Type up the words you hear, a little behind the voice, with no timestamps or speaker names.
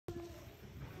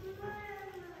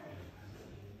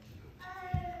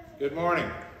Good morning.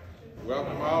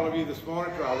 Welcome all of you this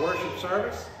morning to our worship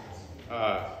service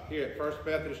here at First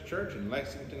Methodist Church in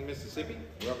Lexington, Mississippi.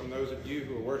 Welcome those of you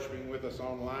who are worshiping with us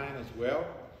online as well.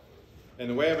 In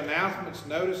the way of announcements,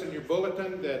 notice in your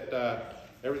bulletin that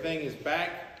everything is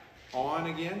back on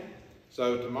again.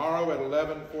 So tomorrow at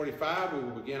 11:45 we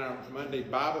will begin our Monday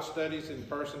Bible studies in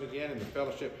person again in the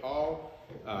fellowship hall.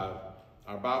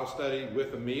 Our Bible study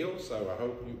with a meal, so I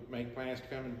hope you make plans to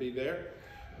come and be there.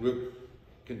 We'll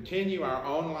continue our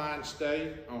online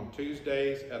study on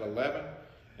Tuesdays at 11,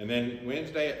 and then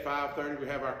Wednesday at 5:30 we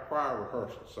have our choir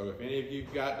rehearsal. So if any of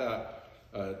you've got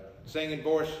a singing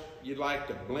voice you'd like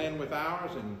to blend with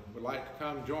ours and would like to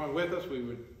come join with us, we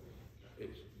would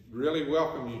really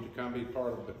welcome you to come be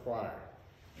part of the choir.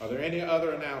 Are there any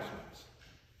other announcements?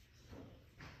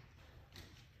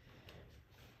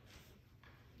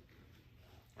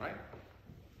 All right.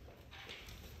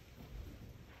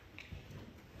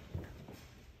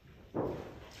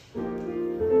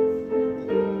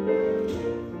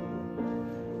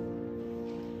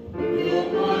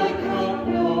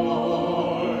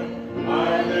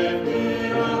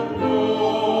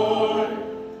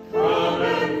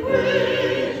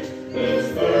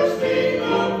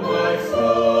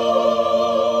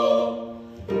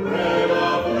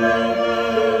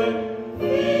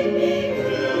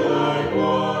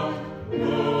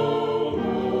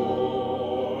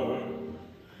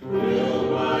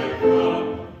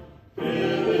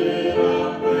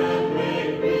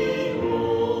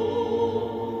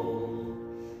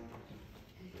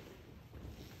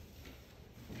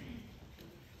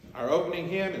 Our opening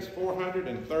hymn is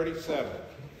 437.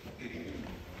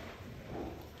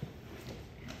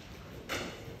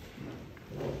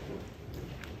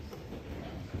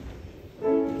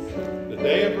 The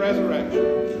Day of Resurrection.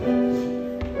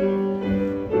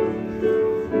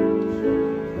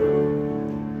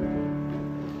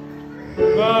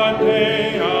 The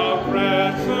day of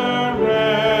resurrection,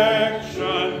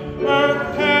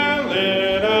 earth can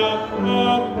lit out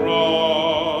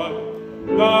abroad.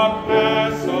 The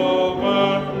Passover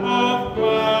of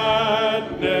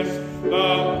gladness,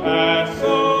 the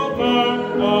Passover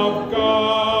of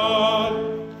God,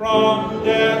 from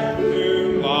death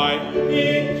to life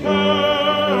eternal,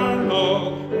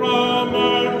 from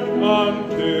earth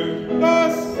unto the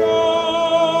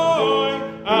sky,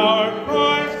 our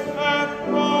Christ hath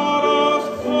brought us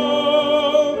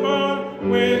over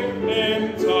with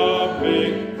hymns of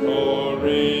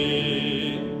victory.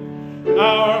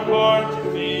 Our hearts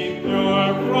be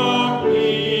pure from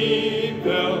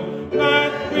evil,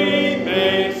 that we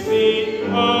may see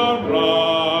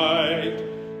aright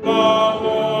the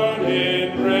Lord in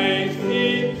grace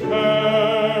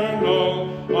eternal,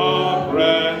 of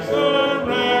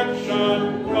resurrection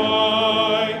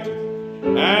light,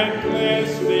 and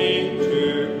listening to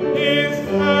his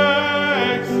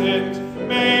accent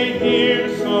may hear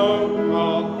so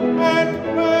calm and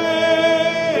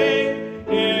plain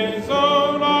his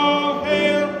own all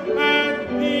hail, and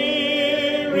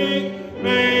hearing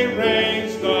may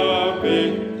raise the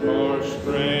victor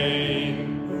strain.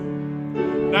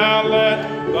 Now let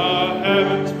the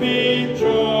heavens be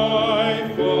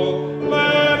joyful,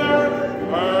 let earth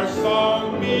her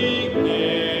song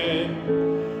begin.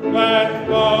 Let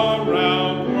the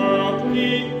round world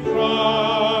keep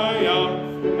triumph,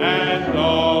 and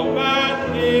all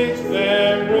that is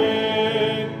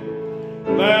therein.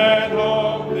 Let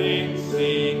all things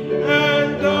sing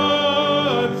and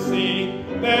unseen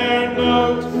their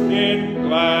notes in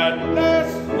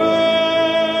gladness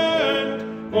lend,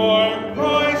 for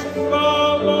Christ the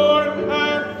Lord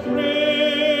hath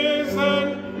risen,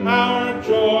 our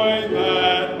joy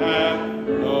that hath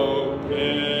no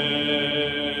end.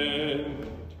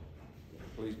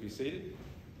 Please be seated.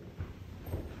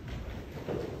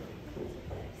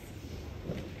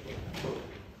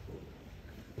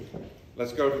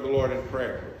 Let's go to the Lord in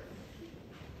prayer.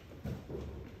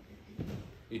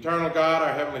 Eternal God,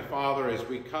 our Heavenly Father, as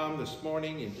we come this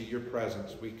morning into your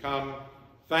presence, we come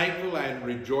thankful and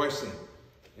rejoicing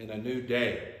in a new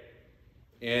day,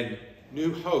 in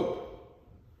new hope,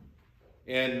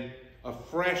 in a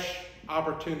fresh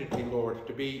opportunity, Lord,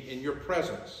 to be in your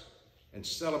presence and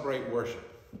celebrate worship.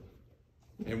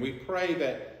 And we pray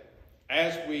that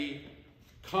as we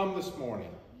come this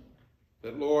morning,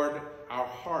 that, Lord, our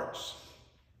hearts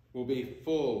will be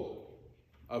full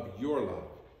of your love,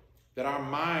 that our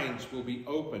minds will be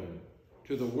open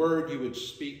to the word you would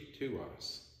speak to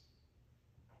us,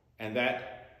 and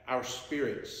that our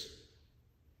spirits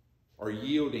are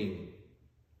yielding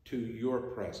to your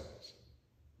presence.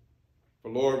 For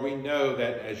Lord, we know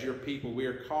that as your people, we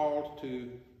are called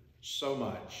to so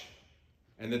much,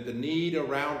 and that the need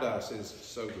around us is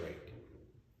so great.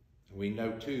 And we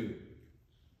know too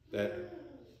that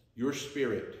your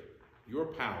Spirit, your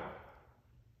power,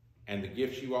 and the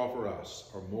gifts you offer us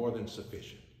are more than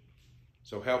sufficient.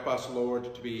 So help us,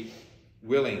 Lord, to be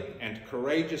willing and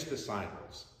courageous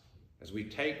disciples as we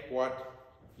take what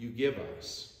you give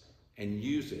us and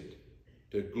use it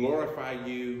to glorify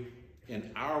you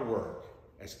in our work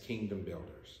as kingdom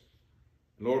builders.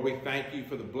 Lord, we thank you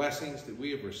for the blessings that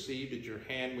we have received at your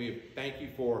hand. We thank you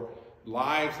for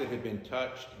lives that have been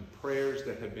touched and prayers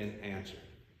that have been answered.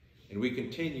 And we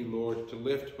continue, Lord, to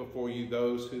lift before you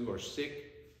those who are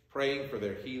sick, praying for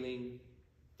their healing,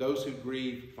 those who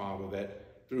grieve, Father,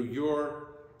 that through your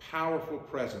powerful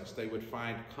presence they would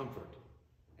find comfort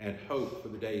and hope for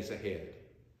the days ahead.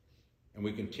 And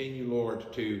we continue,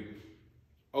 Lord, to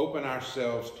open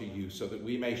ourselves to you so that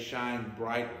we may shine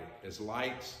brightly as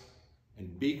lights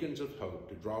and beacons of hope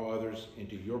to draw others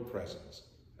into your presence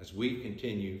as we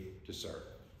continue to serve.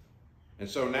 And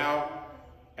so now,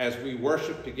 as we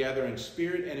worship together in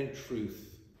spirit and in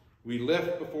truth, we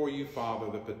lift before you,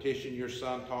 Father, the petition your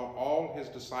Son taught all his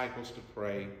disciples to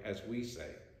pray as we say,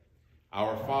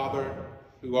 Our Father,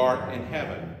 who art in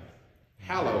heaven,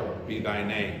 hallowed be thy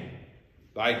name.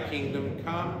 Thy kingdom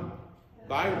come,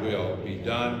 thy will be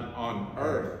done on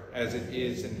earth as it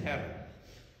is in heaven.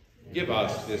 Give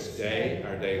us this day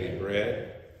our daily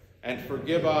bread, and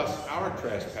forgive us our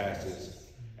trespasses,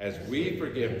 as we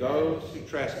forgive those who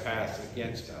trespass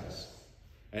against us.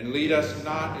 And lead us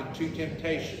not into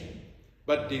temptation,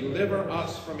 but deliver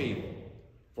us from evil.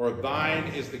 For thine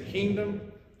is the kingdom,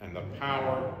 and the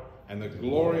power, and the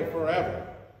glory forever.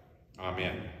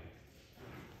 Amen.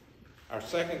 Our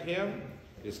second hymn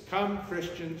is Come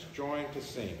Christians Join to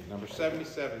Sing, number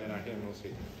 77 in our hymnals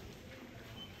here.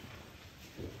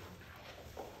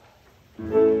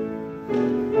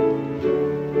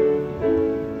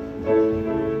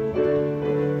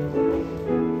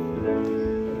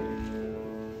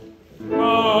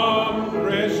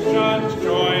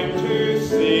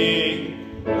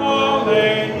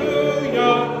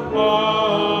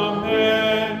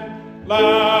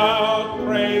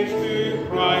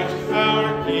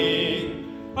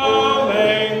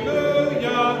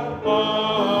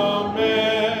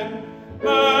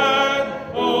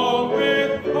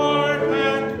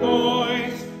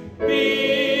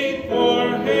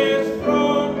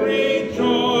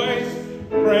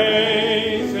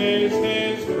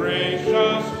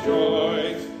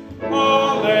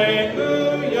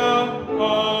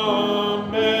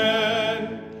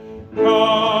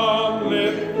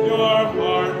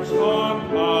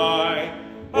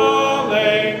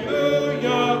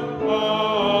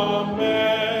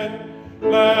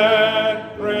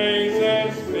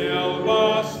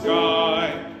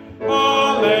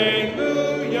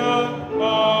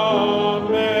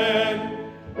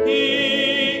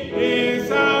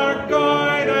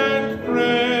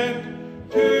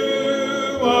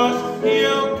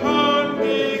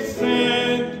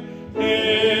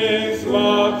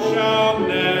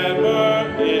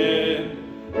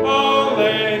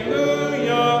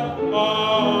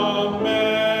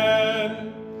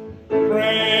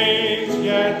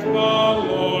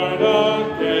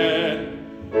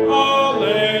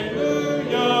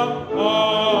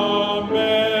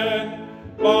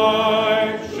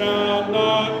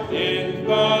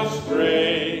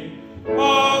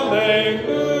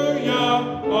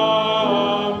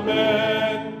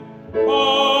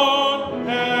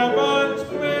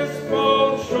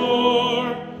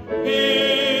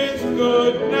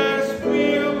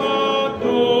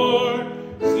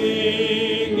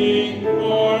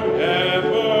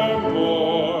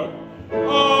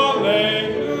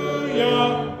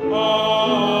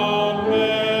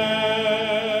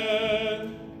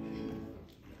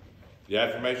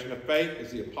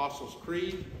 Apostles'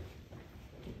 Creed.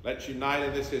 Let's unite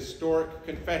in this historic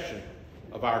confession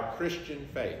of our Christian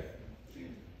faith.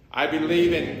 I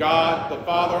believe in God, the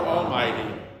Father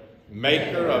Almighty,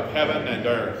 maker of heaven and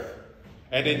earth,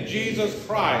 and in Jesus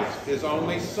Christ, his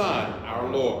only Son, our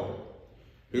Lord,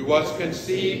 who was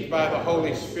conceived by the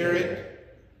Holy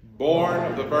Spirit, born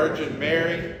of the Virgin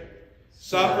Mary,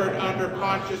 suffered under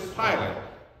Pontius Pilate,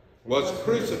 was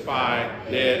crucified,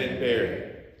 dead, and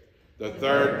buried. The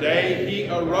third day he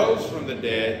arose from the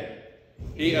dead.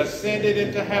 He ascended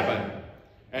into heaven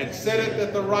and sitteth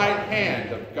at the right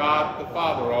hand of God the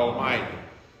Father Almighty.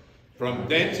 From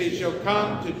thence he shall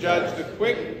come to judge the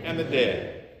quick and the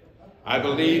dead. I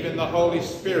believe in the Holy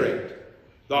Spirit,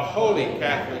 the holy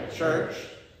Catholic Church,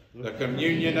 the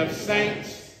communion of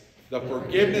saints, the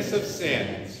forgiveness of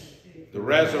sins, the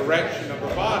resurrection of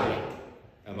the body,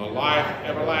 and the life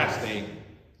everlasting.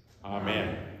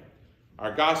 Amen.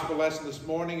 Our gospel lesson this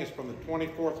morning is from the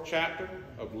 24th chapter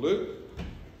of Luke,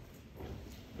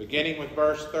 beginning with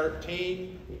verse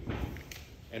 13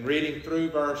 and reading through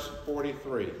verse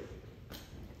 43.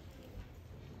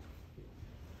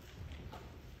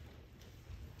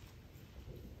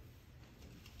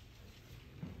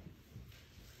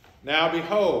 Now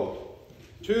behold,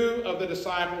 two of the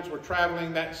disciples were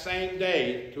traveling that same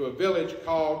day to a village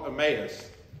called Emmaus,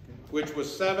 which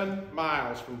was 7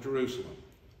 miles from Jerusalem.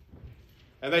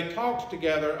 And they talked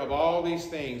together of all these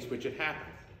things which had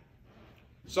happened.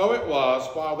 So it was,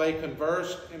 while they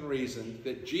conversed and reasoned,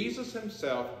 that Jesus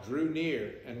himself drew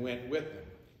near and went with them.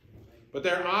 But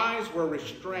their eyes were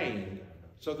restrained,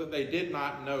 so that they did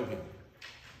not know him.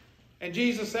 And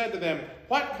Jesus said to them,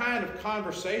 "What kind of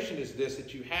conversation is this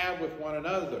that you have with one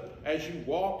another as you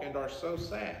walk and are so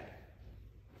sad?"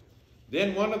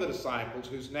 Then one of the disciples,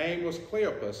 whose name was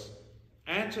Cleopas,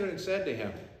 answered and said to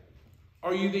him,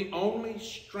 "Are you the only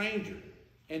stranger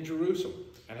in Jerusalem?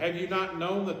 And have you not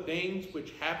known the things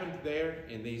which happened there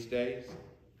in these days?"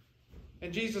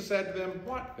 And Jesus said to them,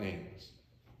 "What things?"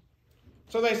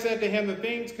 So they said to him, "The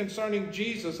things concerning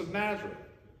Jesus of Nazareth,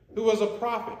 who was a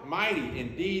prophet, mighty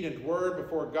in deed and word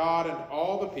before God and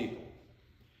all the people,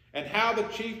 and how the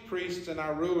chief priests and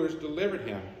our rulers delivered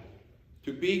him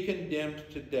to be condemned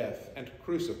to death and to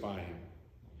crucify him.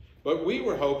 But we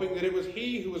were hoping that it was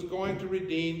he who was going to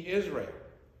redeem Israel.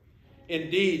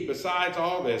 Indeed, besides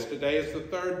all this, today is the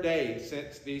 3rd day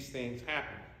since these things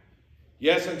happened.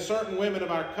 Yes, and certain women of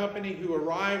our company who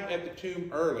arrived at the tomb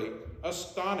early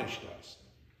astonished us.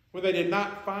 When they did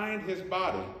not find his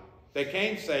body, they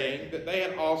came saying that they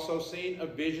had also seen a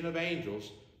vision of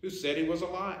angels who said he was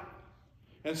alive.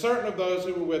 And certain of those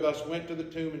who were with us went to the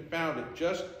tomb and found it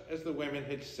just as the women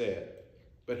had said,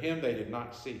 but him they did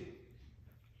not see."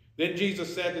 Then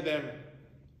Jesus said to them,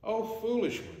 "O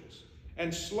foolish ones,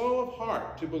 and slow of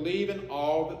heart to believe in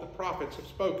all that the prophets have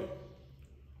spoken.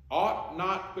 Ought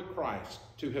not the Christ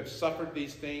to have suffered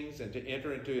these things and to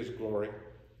enter into his glory?"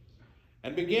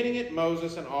 And beginning at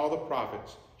Moses and all the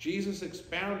prophets, Jesus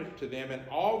expounded to them in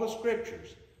all the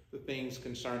scriptures the things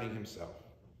concerning himself.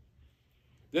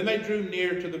 Then they drew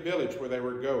near to the village where they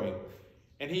were going,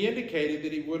 and he indicated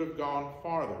that he would have gone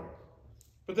farther.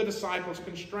 But the disciples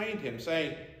constrained him,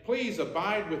 saying, "Please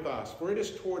abide with us, for it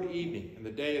is toward evening, and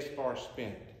the day is far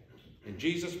spent." And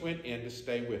Jesus went in to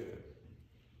stay with them.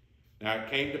 Now it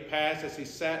came to pass, as he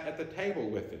sat at the table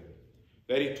with them,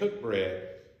 that he took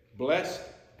bread, blessed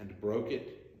and broke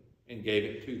it, and gave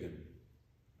it to them.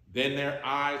 Then their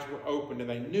eyes were opened, and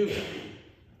they knew him,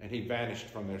 and he vanished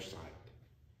from their sight.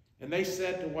 And they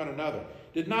said to one another,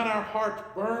 "Did not our hearts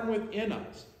burn within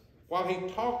us while he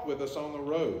talked with us on the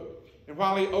road, and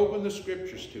while he opened the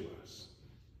scriptures to us?"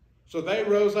 So they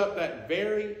rose up that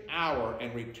very hour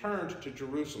and returned to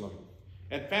Jerusalem,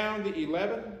 and found the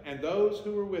 11 and those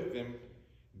who were with them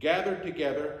gathered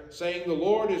together, saying, "The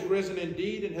Lord is risen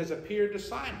indeed and has appeared to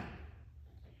Simon."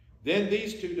 Then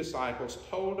these 2 disciples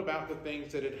told about the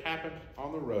things that had happened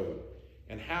on the road,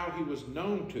 and how he was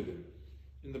known to them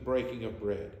in the breaking of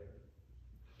bread.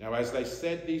 Now as they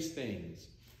said these things,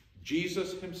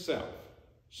 Jesus himself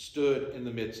stood in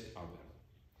the midst of them,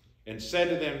 and said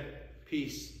to them,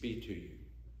 "Peace be to you."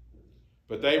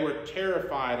 But they were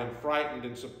terrified and frightened,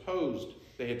 and supposed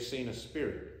they had seen a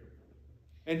spirit.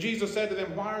 And Jesus said to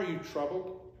them, "Why are you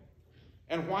troubled?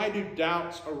 And why do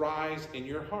doubts arise in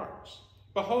your hearts?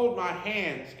 Behold my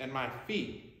hands and my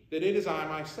feet, that it is I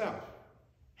myself.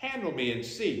 Handle me and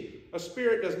see. A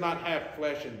spirit does not have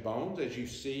flesh and bones, as you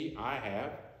see I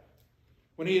have."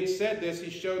 When he had said this, he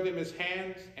showed them his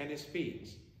hands and his feet.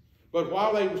 But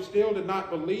while they still did not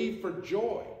believe for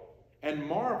joy and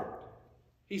marveled,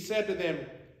 he said to them,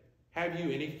 "Have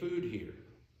you any food here?"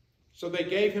 So they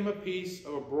gave him a piece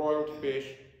of a broiled fish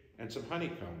and some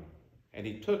honeycomb, and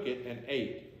he took it and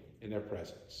ate in their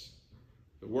presence.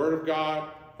 The word of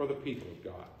God for the people of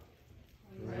God.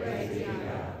 Praise be to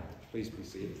God. Please be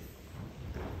seated.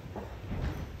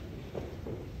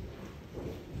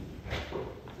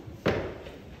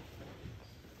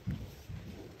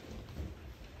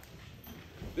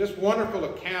 This wonderful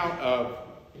account of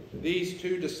these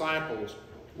 2 disciples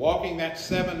walking that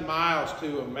 7 miles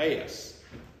to Emmaus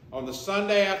on the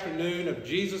Sunday afternoon of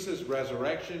Jesus'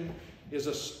 resurrection is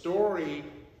a story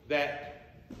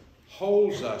that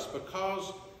holds us,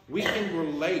 because we can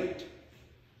relate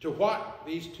to what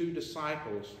these 2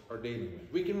 disciples are dealing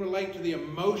with. We can relate to the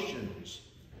emotions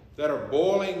that are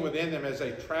boiling within them as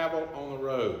they travel on the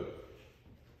road.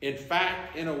 In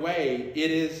fact, in a way,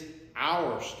 it is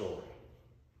our story.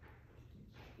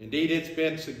 Indeed, it's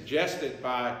been suggested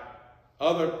by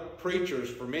other preachers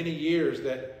for many years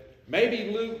that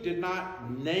maybe Luke did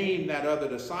not name that other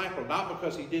disciple, not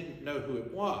because he didn't know who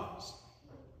it was,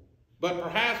 but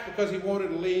perhaps because he wanted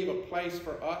to leave a place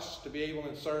for us to be able to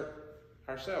insert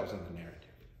ourselves in the narrative.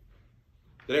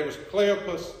 That it was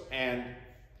Cleopas and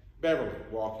Beverly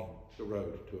walking the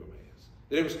road to Emmaus.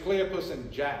 That it was Cleopas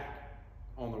and Jack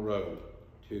on the road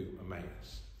to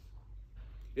Emmaus.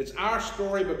 It's our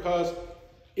story because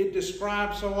it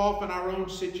describes so often our own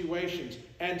situations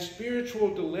and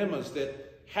spiritual dilemmas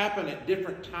that happen at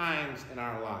different times in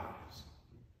our lives.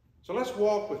 So let's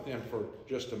walk with them for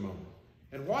just a moment.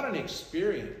 And what an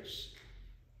experience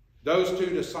those two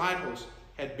disciples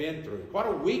had been through. What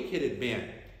a week it had been,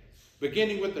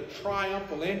 beginning with the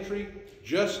triumphal entry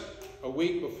just a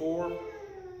week before.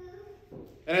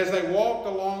 And as they walked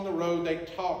along the road, they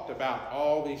talked about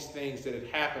all these things that had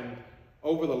happened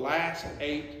over the last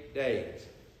 8 days.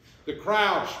 The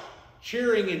crowd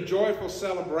cheering in joyful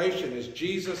celebration as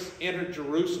Jesus entered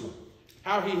Jerusalem.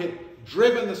 How he had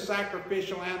driven the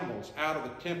sacrificial animals out of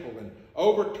the temple and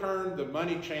overturned the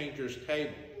money changers'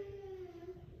 table.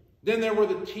 Then there were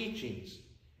the teachings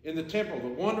in the temple, the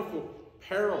wonderful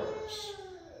parables.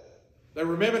 They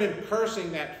remembered him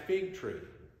cursing that fig tree.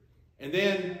 And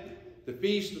then the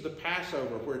feast of the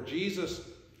Passover, where Jesus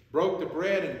broke the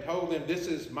bread and told them, "This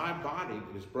is my body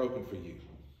that is broken for you."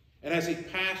 And as he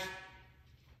passed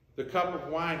the cup of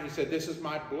wine, he said, "This is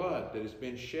my blood that has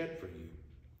been shed for you."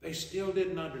 They still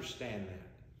didn't understand that.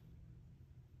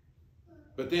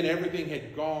 But then everything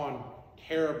had gone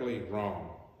terribly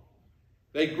wrong.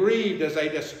 They grieved as they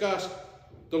discussed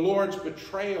the Lord's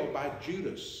betrayal by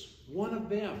Judas, one of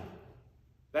them,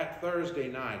 that Thursday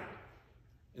night.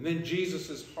 And then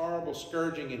Jesus' horrible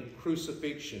scourging and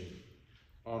crucifixion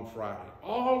on Friday.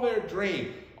 All their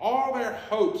dream, all their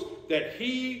hopes that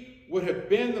he would have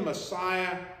been the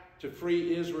Messiah to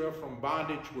free Israel from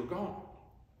bondage were gone.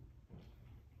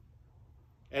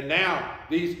 And now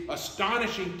these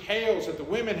astonishing tales that the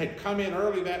women had come in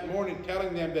early that morning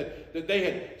telling them that they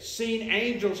had seen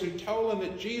angels who told them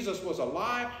that Jesus was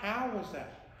alive. How was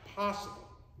that possible?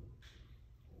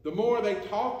 The more they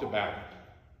talked about it,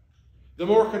 the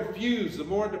more confused, the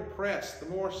more depressed, the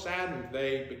more saddened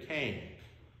they became.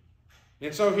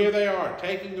 And so here they are,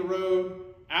 taking the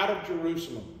road out of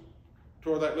Jerusalem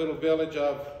toward that little village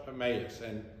of Emmaus.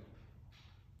 And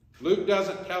Luke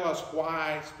doesn't tell us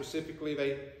why specifically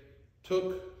they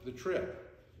took the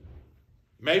trip.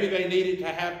 Maybe they needed to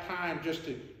have time just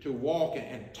to walk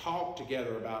and talk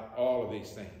together about all of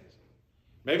these things.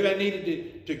 Maybe they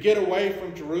needed to get away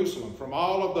from Jerusalem, from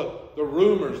all of the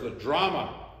rumors, the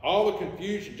drama, all the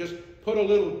confusion, just put a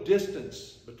little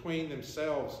distance between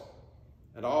themselves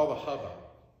and all the hubbub.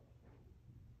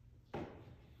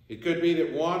 It could be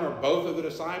that one or both of the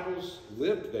disciples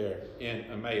lived there in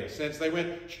Emmaus, since they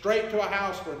went straight to a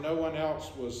house where no one else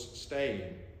was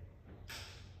staying.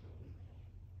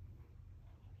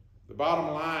 The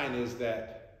bottom line is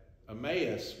that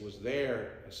Emmaus was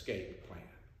their escape plan.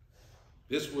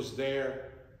 This was their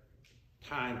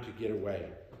time to get away.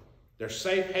 Their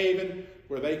safe haven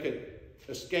where they could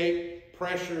escape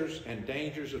pressures and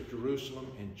dangers of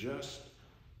Jerusalem and just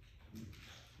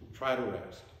try to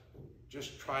rest.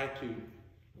 Just try to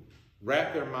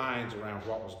wrap their minds around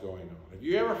what was going on. Have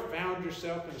you ever found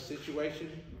yourself in a situation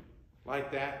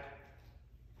like that?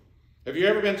 Have you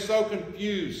ever been so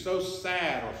confused, so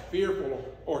sad or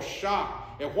fearful or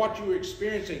shocked at what you were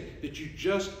experiencing that you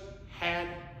just had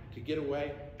to get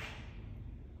away?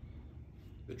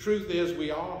 The truth is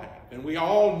we all have, and we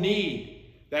all need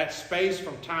that space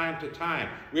from time to time.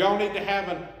 We all need to have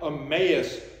an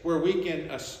Emmaus where we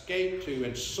can escape to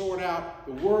and sort out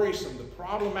the worrisome, the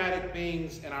problematic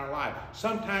things in our life.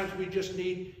 Sometimes we just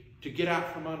need to get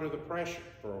out from under the pressure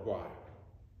for a while.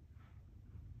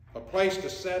 A place to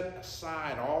set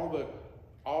aside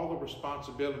all the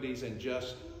responsibilities and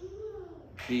just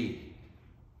be.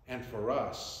 And for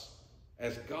us,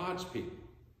 as God's people,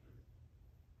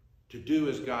 to do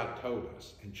as God told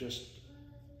us and just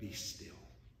be still.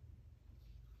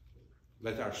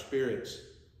 Let our spirits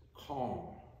calm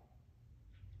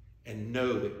and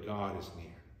know that God is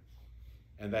near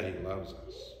and that he loves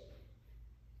us.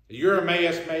 Your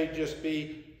Emmaus may just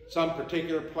be some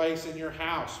particular place in your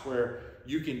house where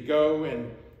you can go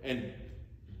and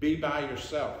be by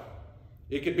yourself.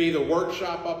 It could be the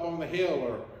workshop up on the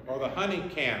hill or the hunting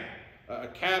camp, a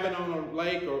cabin on a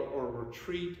lake or a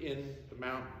retreat in the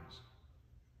mountains.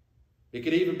 It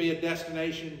could even be a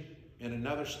destination in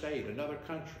another state, another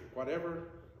country, whatever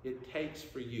it takes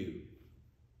for you.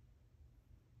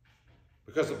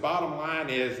 Because the bottom line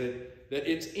is that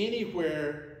it's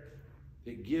anywhere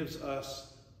that gives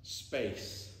us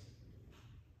space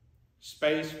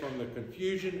space from the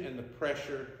confusion and the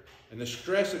pressure and the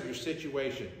stress of your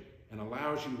situation and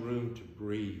allows you room to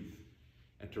breathe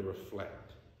and to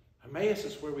reflect. Emmaus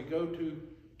is where we go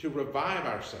to revive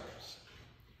ourselves,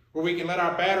 where we can let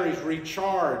our batteries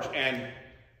recharge and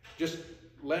just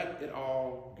let it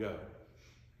all go.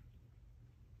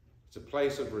 It's a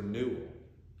place of renewal.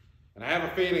 And I have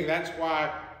a feeling that's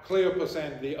why Cleopas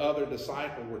and the other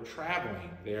disciple were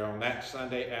traveling there on that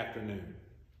Sunday afternoon.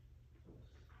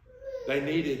 They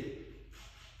needed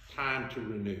time to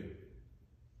renew.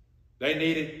 They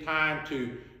needed time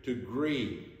to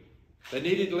grieve. They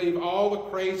needed to leave all the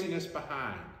craziness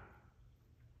behind.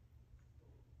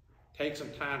 Take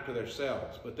some time to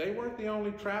themselves. But they weren't the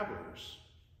only travelers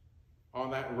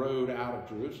on that road out of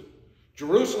Jerusalem.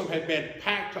 Jerusalem had been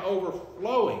packed to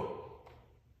overflowing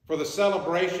for the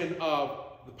celebration of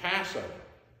the Passover.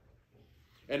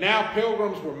 And now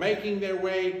pilgrims were making their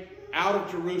way out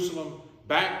of Jerusalem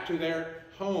back to their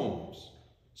homes.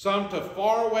 Some to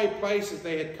faraway places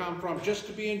they had come from just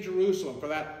to be in Jerusalem for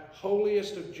that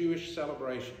holiest of Jewish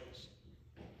celebrations.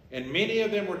 And many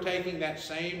of them were taking that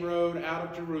same road out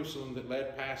of Jerusalem that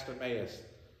led past Emmaus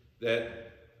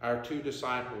that our two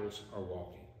disciples are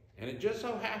walking. And it just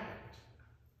so happens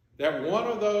that one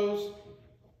of those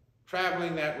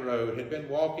traveling that road had been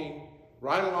walking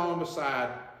right along beside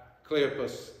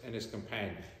Cleopas and his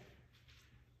companion.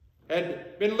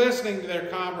 Had been listening to their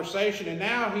conversation, and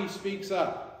now he speaks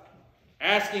up,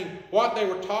 asking what they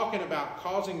were talking about,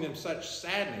 causing them such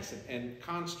sadness and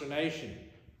consternation.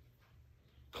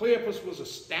 Cleopas was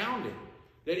astounded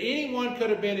that anyone could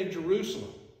have been in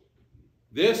Jerusalem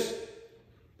this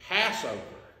Passover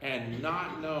and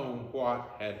not known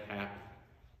what had happened.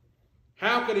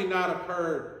 How could he not have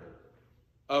heard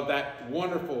of that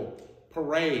wonderful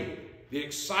parade, the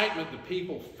excitement the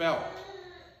people felt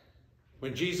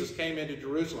when Jesus came into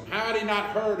Jerusalem? How had he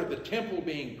not heard of the temple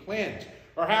being cleansed?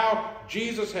 Or how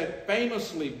Jesus had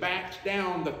famously backed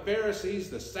down the Pharisees,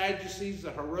 the Sadducees,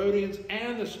 the Herodians,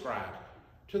 and the scribes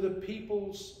to the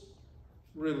people's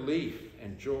relief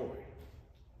and joy?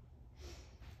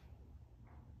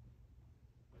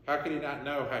 How could he not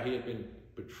know how he had been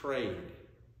betrayed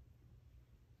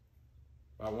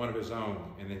by one of his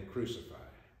own and then crucified?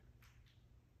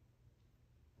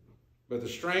 But the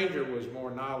stranger was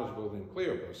more knowledgeable than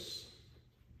Cleopas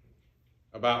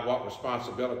about what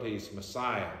responsibilities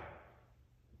Messiah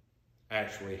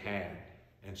actually had.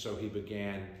 And so he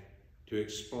began to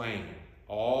explain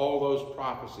all those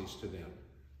prophecies to them,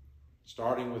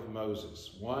 starting with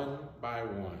Moses, one by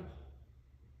one.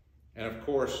 And of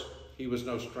course, he was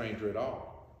no stranger at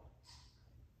all,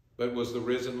 but was the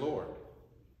risen Lord.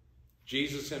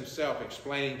 Jesus himself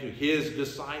explaining to his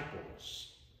disciples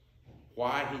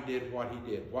why he did what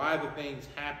he did, why the things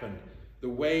happened the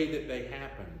way that they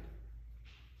happened.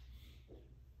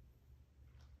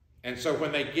 And so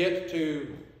when they get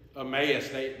to Emmaus,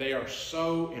 they are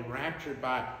so enraptured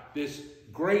by this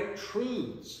great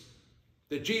truths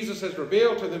that Jesus has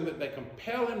revealed to them that they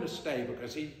compel him to stay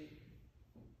because he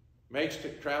makes to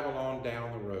travel on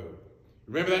down the road.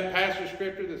 Remember that passage of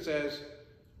scripture that says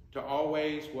to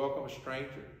always welcome a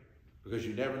stranger because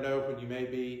you never know when you may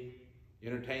be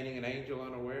entertaining an angel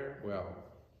unaware? Well,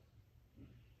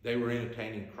 they were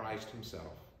entertaining Christ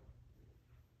himself,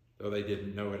 though they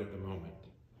didn't know it at the moment.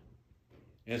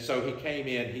 And so he came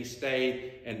in, he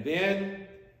stayed, and then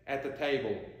at the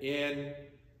table in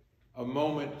a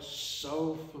moment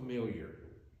so familiar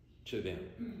to them,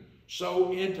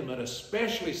 so intimate,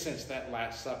 especially since that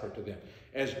Last Supper to them.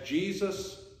 As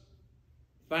Jesus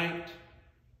thanked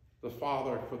the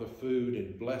Father for the food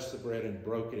and blessed the bread and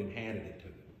broke it and handed it to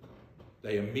them,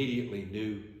 they immediately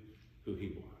knew who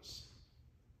he was.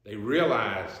 They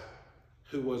realized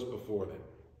who was before them.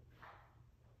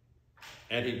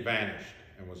 And he vanished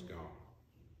and was gone.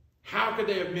 How could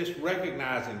they have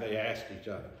misrecognized him, they asked each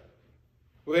other.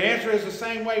 Well, the answer is the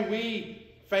same way we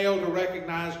fail to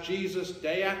recognize Jesus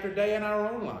day after day in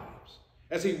our own lives.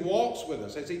 As he walks with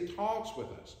us, as he talks with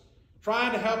us,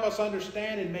 trying to help us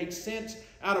understand and make sense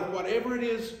out of whatever it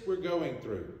is we're going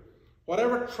through.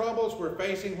 Whatever troubles we're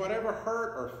facing, whatever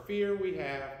hurt or fear we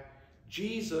have,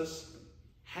 Jesus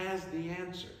has the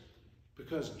answer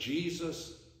because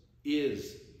Jesus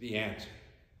is the answer.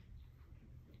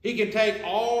 He can take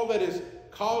all that is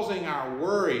causing our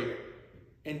worry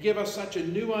and give us such a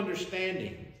new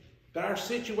understanding that our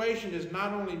situation is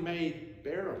not only made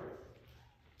bearable,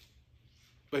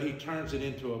 but he turns it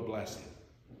into a blessing.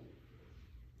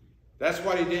 That's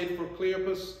what he did for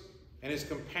Cleopas and his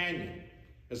companion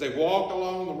as they walked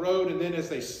along the road and then as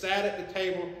they sat at the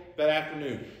table that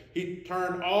afternoon. He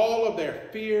turned all of their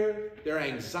fear, their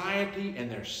anxiety, and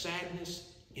their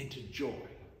sadness into joy.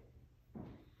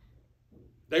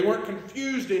 They weren't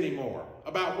confused anymore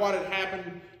about what had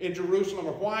happened in Jerusalem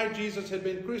or why Jesus had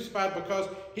been crucified, because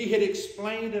he had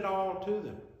explained it all to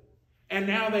them. And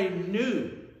now they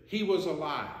knew he was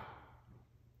alive.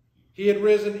 He had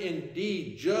risen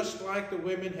indeed, just like the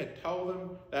women had told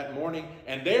them that morning,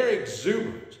 and their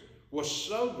exuberance was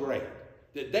so great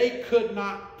that they could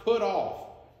not put off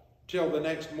till the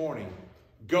next morning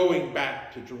going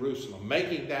back to Jerusalem,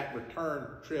 making that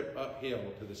return trip uphill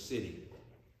to the city.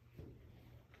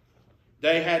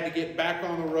 They had to get back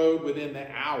on the road within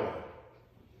the hour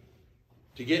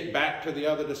to get back to the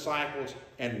other disciples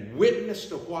and witness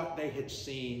to what they had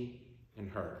seen and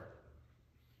heard.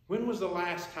 When was the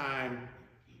last time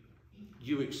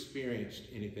you experienced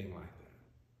anything like that?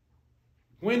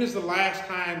 When is the last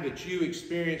time that you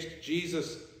experienced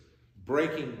Jesus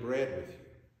breaking bread with you?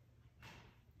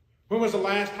 When was the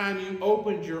last time you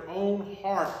opened your own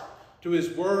heart to his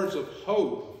words of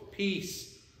hope, of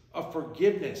peace, of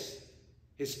forgiveness,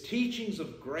 his teachings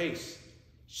of grace,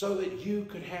 so that you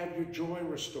could have your joy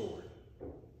restored?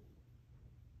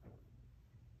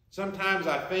 Sometimes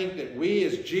I think that we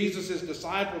as Jesus'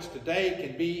 disciples today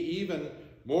can be even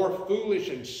more foolish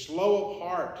and slow of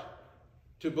heart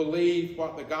to believe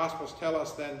what the Gospels tell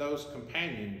us than those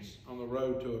companions on the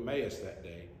road to Emmaus that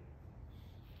day.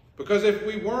 Because if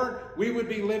we weren't, we would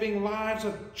be living lives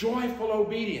of joyful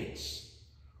obedience,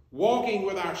 walking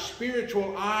with our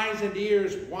spiritual eyes and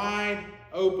ears wide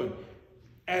open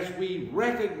as we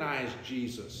recognize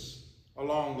Jesus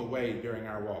along the way during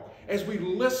our walk, as we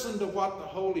listen to what the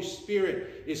Holy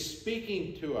Spirit is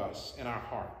speaking to us in our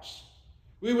hearts.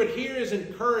 We would hear his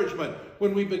encouragement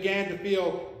when we began to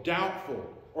feel doubtful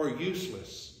or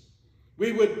useless.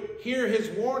 We would hear his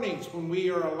warnings when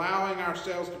we are allowing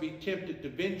ourselves to be tempted to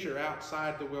venture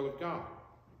outside the will of God.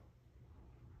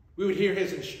 We would hear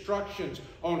his instructions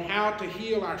on how to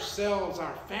heal ourselves,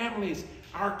 our families,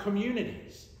 our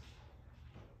communities.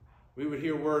 We would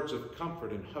hear words of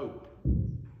comfort and hope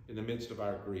in the midst of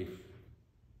our grief.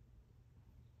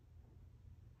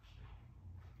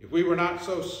 If we were not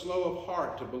so slow of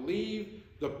heart to believe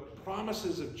the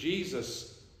promises of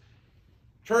Jesus,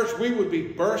 church, we would be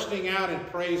bursting out in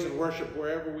praise and worship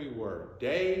wherever we were,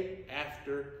 day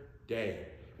after day.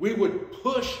 We would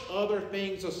push other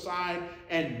things aside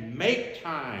and make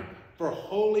time for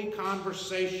holy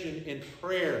conversation and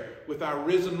prayer with our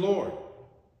risen Lord.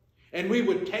 And we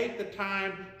would take the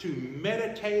time to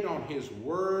meditate on his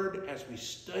word as we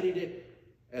studied it,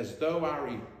 as though our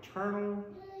eternal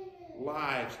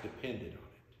lives depended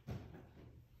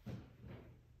on it.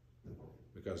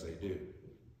 Because they do.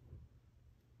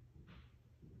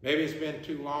 Maybe it's been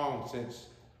too long since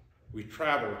we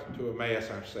traveled to Emmaus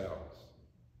ourselves.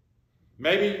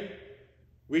 Maybe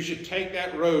we should take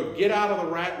that road, get out of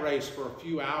the rat race for a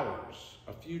few hours,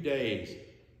 a few days,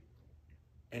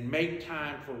 and make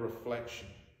time for reflection.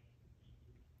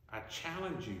 I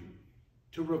challenge you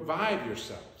to revive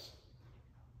yourselves.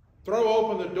 Throw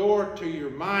open the door to your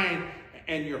mind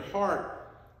and your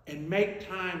heart and make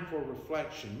time for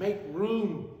reflection. Make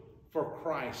room for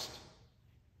Christ.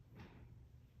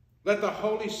 Let the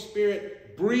Holy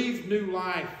Spirit breathe new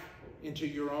life into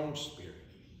your own spirit.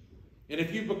 And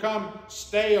if you become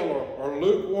stale or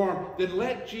lukewarm, then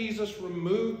let Jesus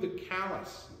remove the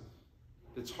callus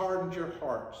that's hardened your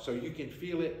heart so you can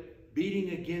feel it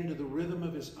beating again to the rhythm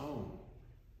of his own.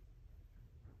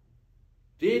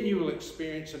 Then you will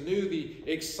experience anew the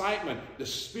excitement, the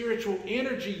spiritual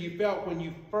energy you felt when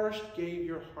you first gave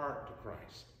your heart to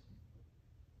Christ.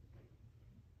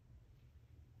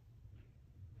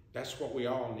 That's what we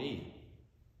all need.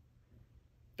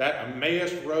 That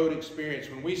Emmaus Road experience,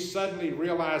 when we suddenly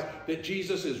realize that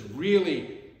Jesus is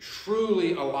really,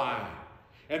 truly alive,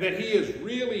 and that he is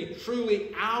really,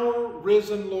 truly our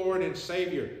risen Lord and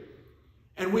Savior.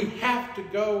 And we have to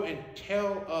go and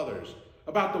tell others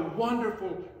about the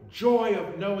wonderful joy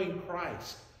of knowing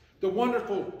Christ, the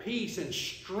wonderful peace and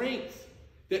strength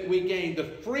that we gain, the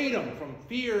freedom from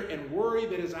fear and worry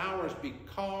that is ours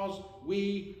because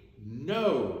we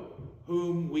know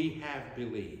whom we have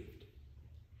believed.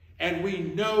 And we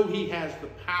know he has the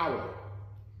power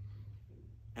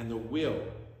and the will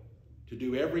to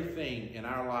do everything in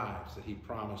our lives that he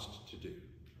promised to do.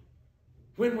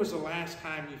 When was the last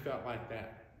time you felt like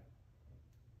that?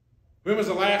 When was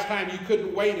the last time you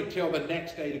couldn't wait until the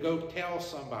next day to go tell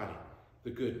somebody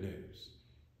the good news?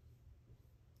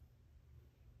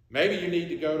 Maybe you need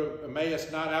to go to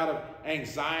Emmaus not out of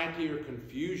anxiety or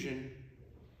confusion,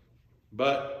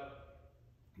 but,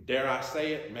 dare I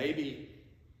say it, maybe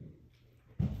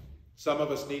some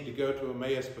of us need to go to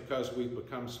Emmaus because we've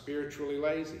become spiritually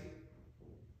lazy.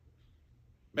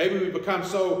 Maybe we become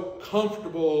so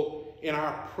comfortable in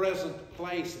our present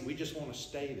place that we just want to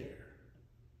stay there.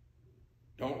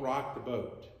 Don't rock the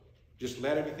boat. Just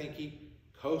let everything keep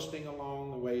coasting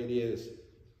along the way it is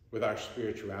with our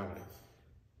spirituality.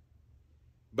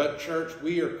 But church,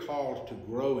 we are called to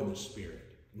grow in the Spirit,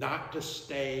 not to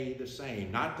stay the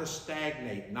same, not to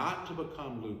stagnate, not to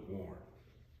become lukewarm.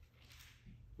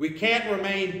 We can't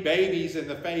remain babies in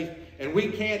the faith, and we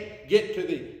can't get to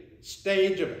the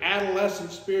stage of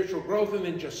adolescent spiritual growth and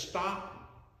then just stop.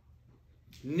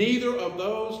 Neither of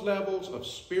those levels of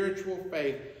spiritual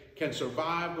faith can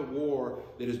survive the war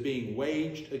that is being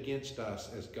waged against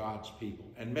us as God's people.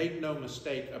 And make no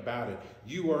mistake about it,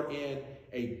 you are in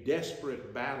a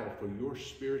desperate battle for your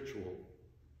spiritual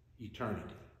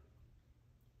eternity,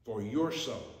 for your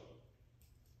soul.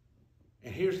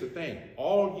 And here's the thing,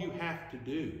 all you have to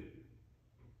do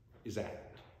is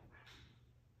act.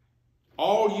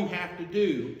 All you have to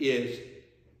do is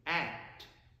act,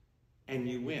 and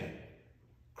you win.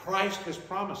 Christ has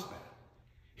promised that.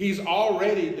 He's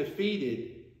already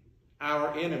defeated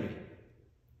our enemy.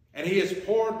 And he has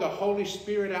poured the Holy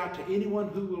Spirit out to anyone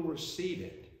who will receive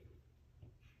it.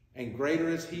 And greater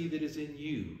is he that is in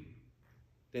you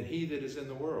than he that is in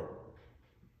the world.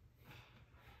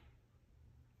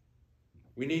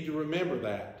 We need to remember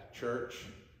that, church.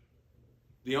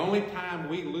 The only time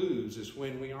we lose is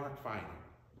when we aren't fighting,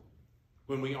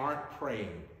 when we aren't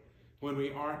praying, when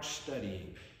we aren't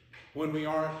studying, when we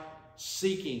aren't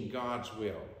seeking God's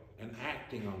will and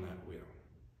acting on that will.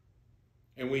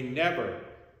 And we never,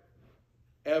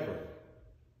 ever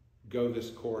go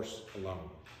this course alone.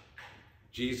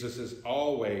 Jesus is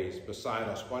always beside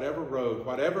us, whatever road,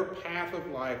 whatever path of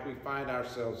life we find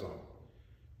ourselves on,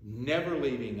 never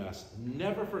leaving us,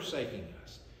 never forsaking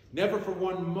us. Never for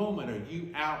one moment are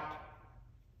you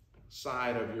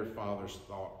outside of your Father's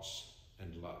thoughts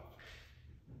and love.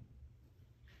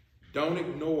 Don't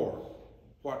ignore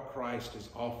what Christ is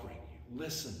offering you.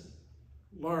 Listen,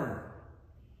 learn,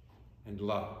 and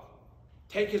love.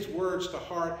 Take his words to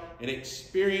heart and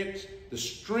experience the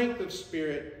strength of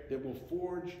spirit that will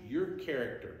forge your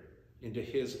character into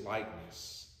his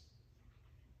likeness.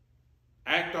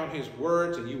 Act on his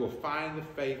words and you will find the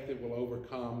faith that will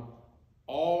overcome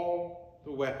all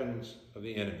the weapons of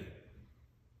the enemy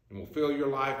and will fill your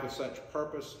life with such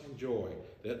purpose and joy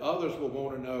that others will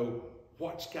want to know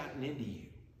what's gotten into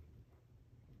you.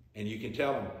 And you can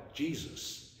tell them,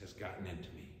 Jesus has gotten into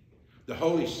me. The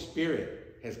Holy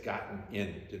Spirit has gotten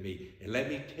into me. And let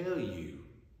me tell you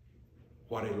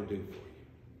what it'll do for you.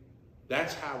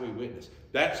 That's how we witness.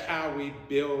 That's how we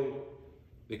build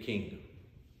the kingdom.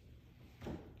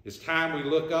 It's time we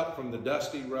look up from the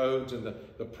dusty roads and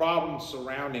the problems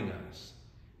surrounding us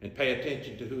and pay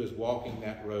attention to who is walking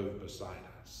that road beside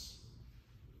us.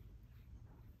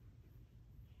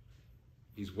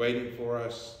 He's waiting for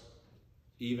us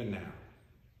even now,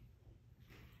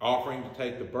 offering to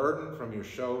take the burden from your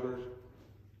shoulders,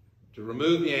 to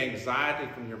remove the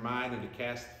anxiety from your mind, and to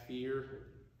cast fear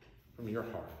from your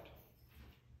heart.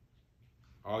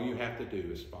 All you have to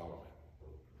do is follow him.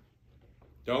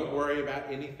 Don't worry about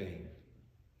anything.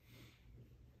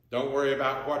 Don't worry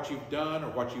about what you've done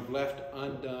or what you've left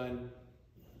undone.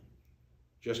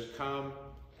 Just come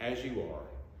as you are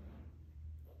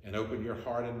and open your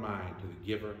heart and mind to the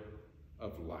giver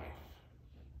of life.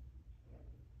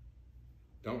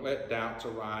 Don't let doubts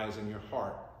arise in your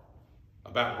heart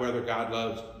about whether God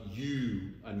loves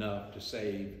you enough to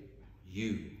save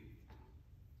you.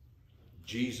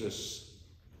 Jesus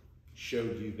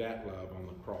showed you that love on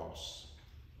the cross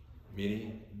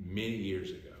many, many years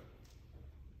ago.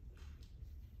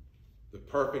 The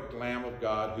perfect Lamb of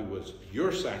God who was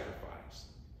your sacrifice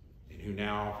and who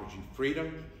now offers you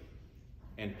freedom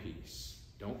and peace.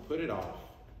 Don't put it off.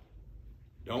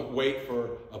 Don't wait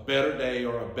for a better day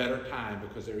or a better time,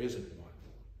 because there isn't one.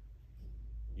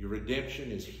 Your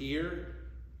redemption is here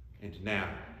and now.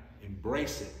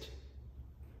 Embrace it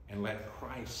and let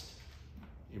Christ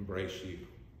embrace you.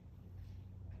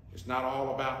 It's not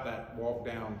all about that walk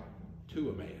down to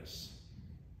Emmaus.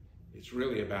 It's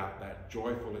really about that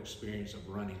joyful experience of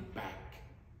running back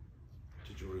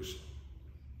to Jerusalem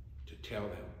to tell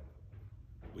them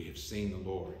we have seen the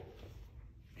Lord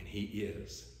and he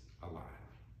is alive.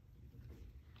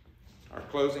 Our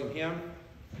closing hymn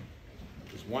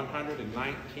is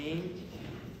 119.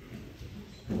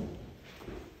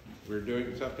 We're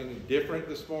doing something different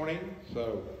this morning,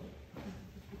 so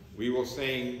we will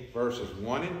sing verses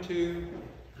 1 and 2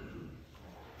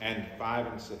 and 5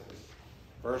 and 6.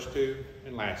 First 2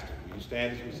 and last 2. Will you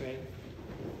stand as we sing?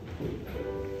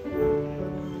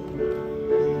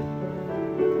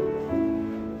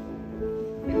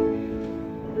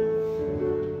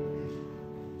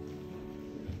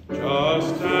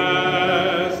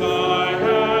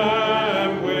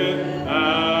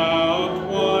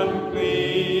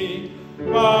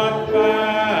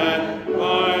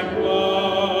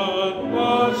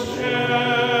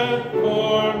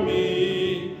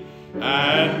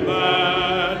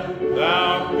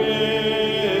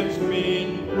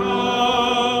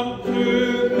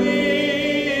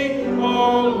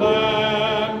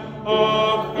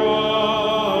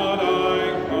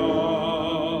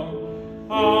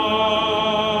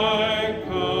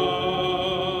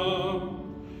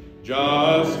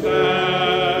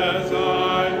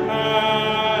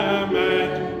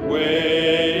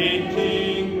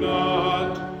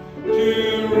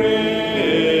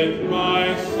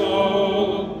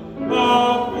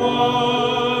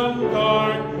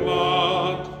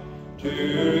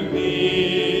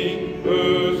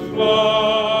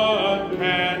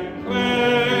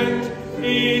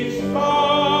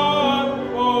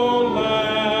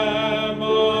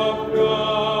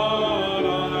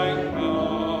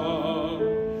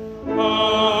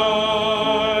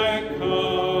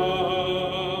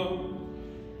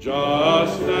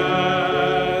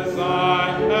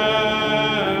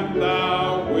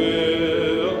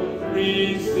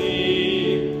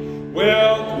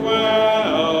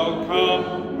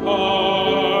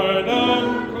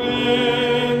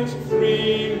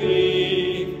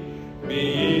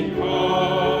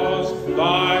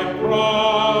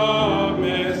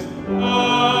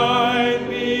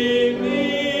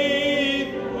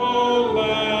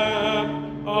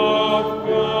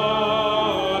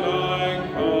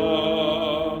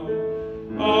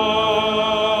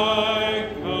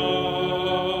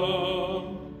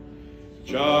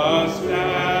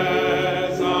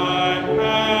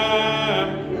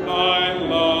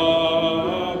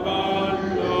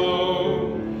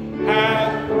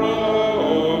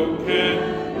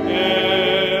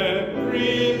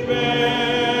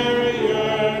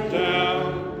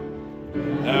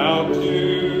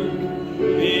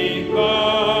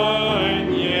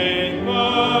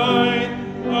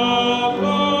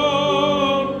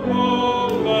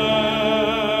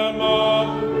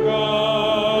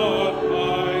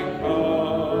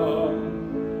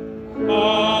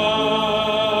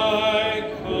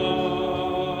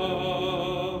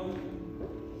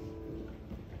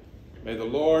 May the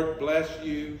Lord bless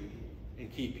you and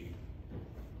keep you.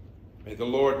 May the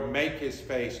Lord make his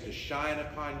face to shine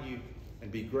upon you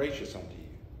and be gracious unto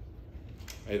you.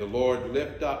 May the Lord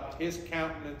lift up his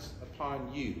countenance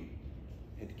upon you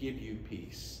and give you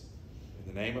peace.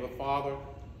 In the name of the Father,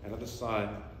 and of the Son,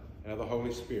 and of the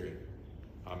Holy Spirit.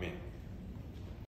 Amen.